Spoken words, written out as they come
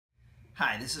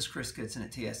Hi, this is Chris Goodson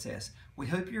at TSS. We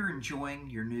hope you're enjoying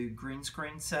your new green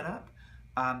screen setup,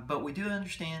 but we do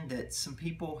understand that some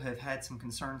people have had some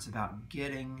concerns about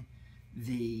getting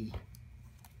the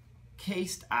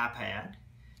cased iPad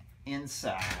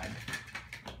inside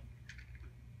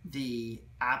the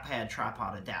iPad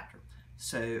tripod adapter.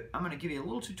 So I'm going to give you a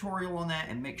little tutorial on that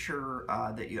and make sure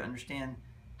that you understand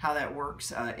how that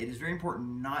works. It is very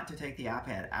important not to take the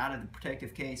iPad out of the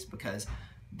protective case because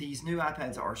these new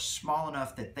iPads are small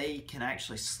enough that they can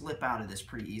actually slip out of this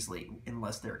pretty easily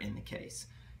unless they're in the case.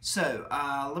 So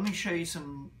let me show you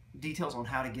some details on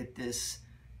how to get this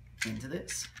into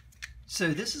this.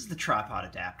 So this is the tripod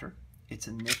adapter. It's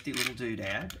a nifty little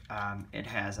doodad. It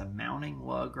has a mounting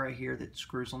lug right here that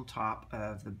screws on top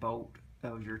of the bolt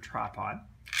of your tripod.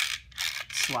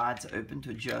 Slides open to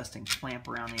adjust and clamp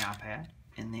around the iPad,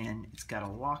 and then it's got a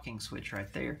locking switch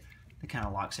right there that kind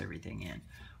of locks everything in.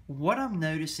 What I'm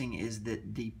noticing is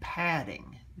that the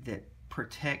padding that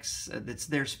protects, that's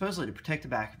there supposedly to protect the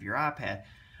back of your iPad,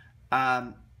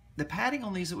 the padding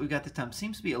on these that we've got this time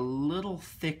seems to be a little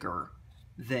thicker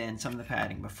than some of the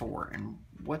padding before. And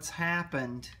what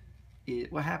happens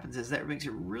is that makes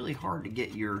it really hard to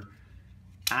get your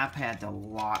iPad to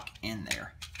lock in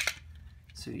there.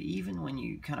 So even when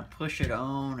you kind of push it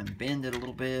on and bend it a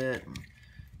little bit and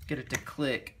get it to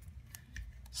click,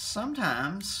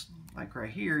 sometimes, like right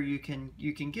here, you can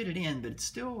get it in, but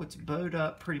it's bowed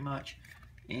up pretty much,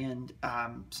 and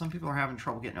some people are having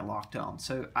trouble getting it locked on.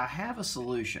 So I have a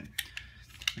solution,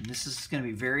 and this is going to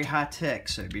be very high tech,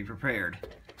 so be prepared.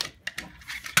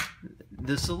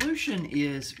 The solution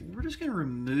is we're just going to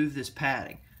remove this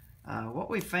padding. What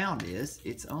we found is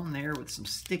it's on there with some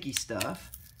sticky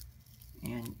stuff,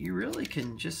 and you really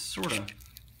can just sort of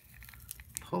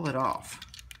pull it off.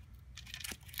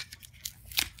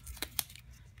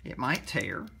 It might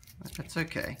tear, but that's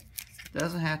okay. It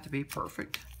doesn't have to be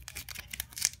perfect.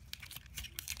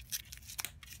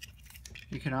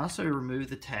 You can also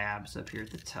remove the tabs up here at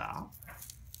the top.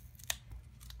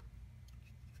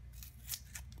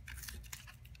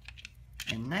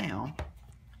 And now,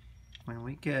 when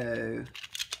we go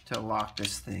to lock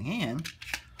this thing in,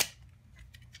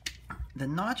 the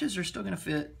notches are still going to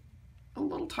fit a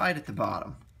little tight at the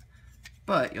bottom,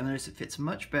 but you'll notice it fits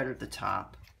much better at the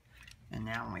top. And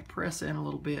now when we press in a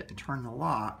little bit and turn the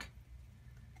lock,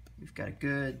 we've got a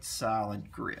good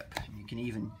solid grip. And you can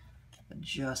even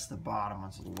adjust the bottom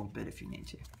ones a little bit if you need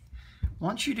to.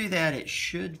 Once you do that, it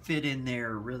should fit in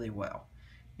there really well.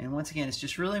 And once again, it's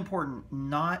just really important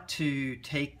not to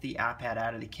take the iPad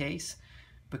out of the case,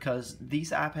 because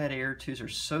these iPad Air 2s are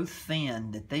so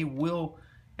thin that they will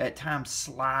at times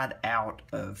slide out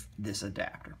of this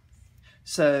adapter.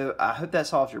 So I hope that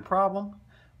solves your problem.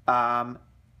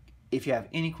 If you have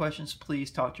any questions,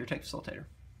 please talk to your tech facilitator.